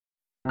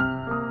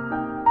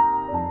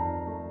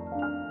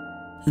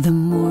The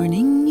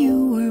morning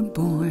you were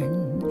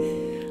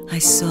born, I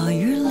saw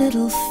your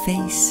little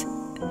face.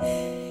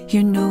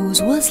 Your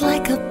nose was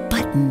like a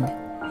button.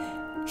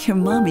 Your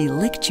mommy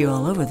licked you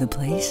all over the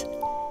place.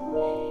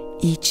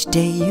 Each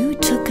day you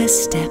took a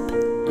step.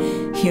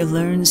 You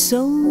learned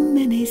so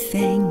many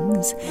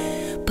things.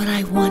 But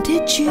I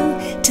wanted you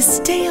to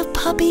stay a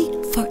puppy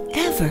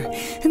forever,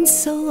 and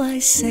so I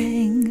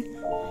sang.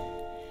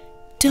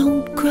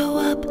 Don't grow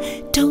up,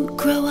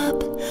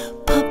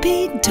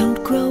 puppy,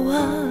 don't grow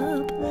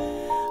up.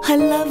 I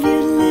love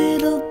you,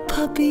 little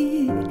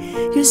puppy,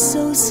 you're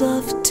so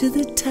soft to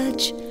the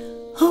touch.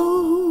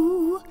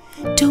 Oh,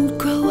 don't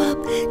grow up,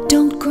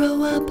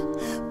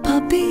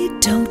 puppy,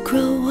 don't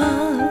grow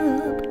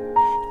up.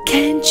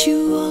 Can't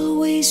you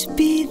always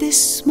be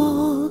this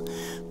small?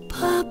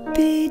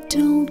 Puppy,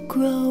 don't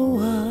grow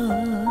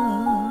up.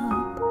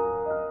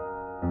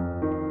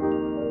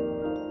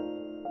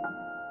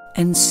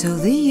 And so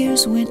the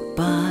years went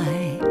by,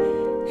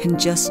 and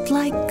just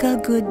like a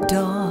good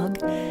dog,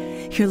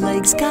 your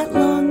legs got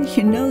long,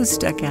 your nose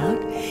stuck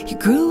out, you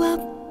grew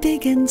up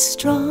big and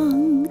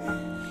strong.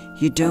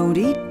 You don't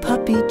eat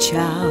puppy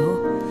chow,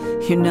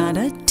 you're not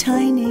a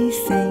tiny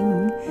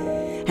thing.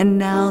 And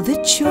now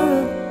that you're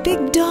a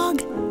big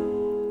dog,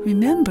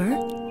 remember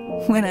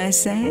when I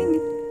sang?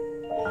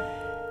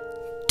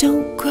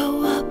 Don't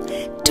grow up,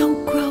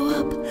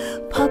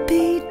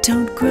 puppy,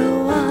 don't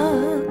grow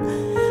up.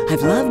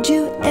 I've loved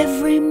you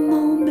every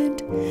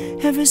moment,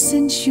 ever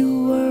since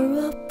you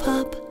were a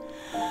pup.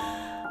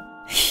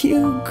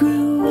 You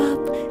grew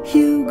up,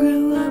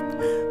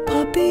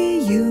 puppy,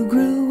 you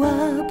grew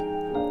up,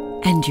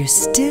 and you're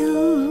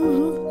still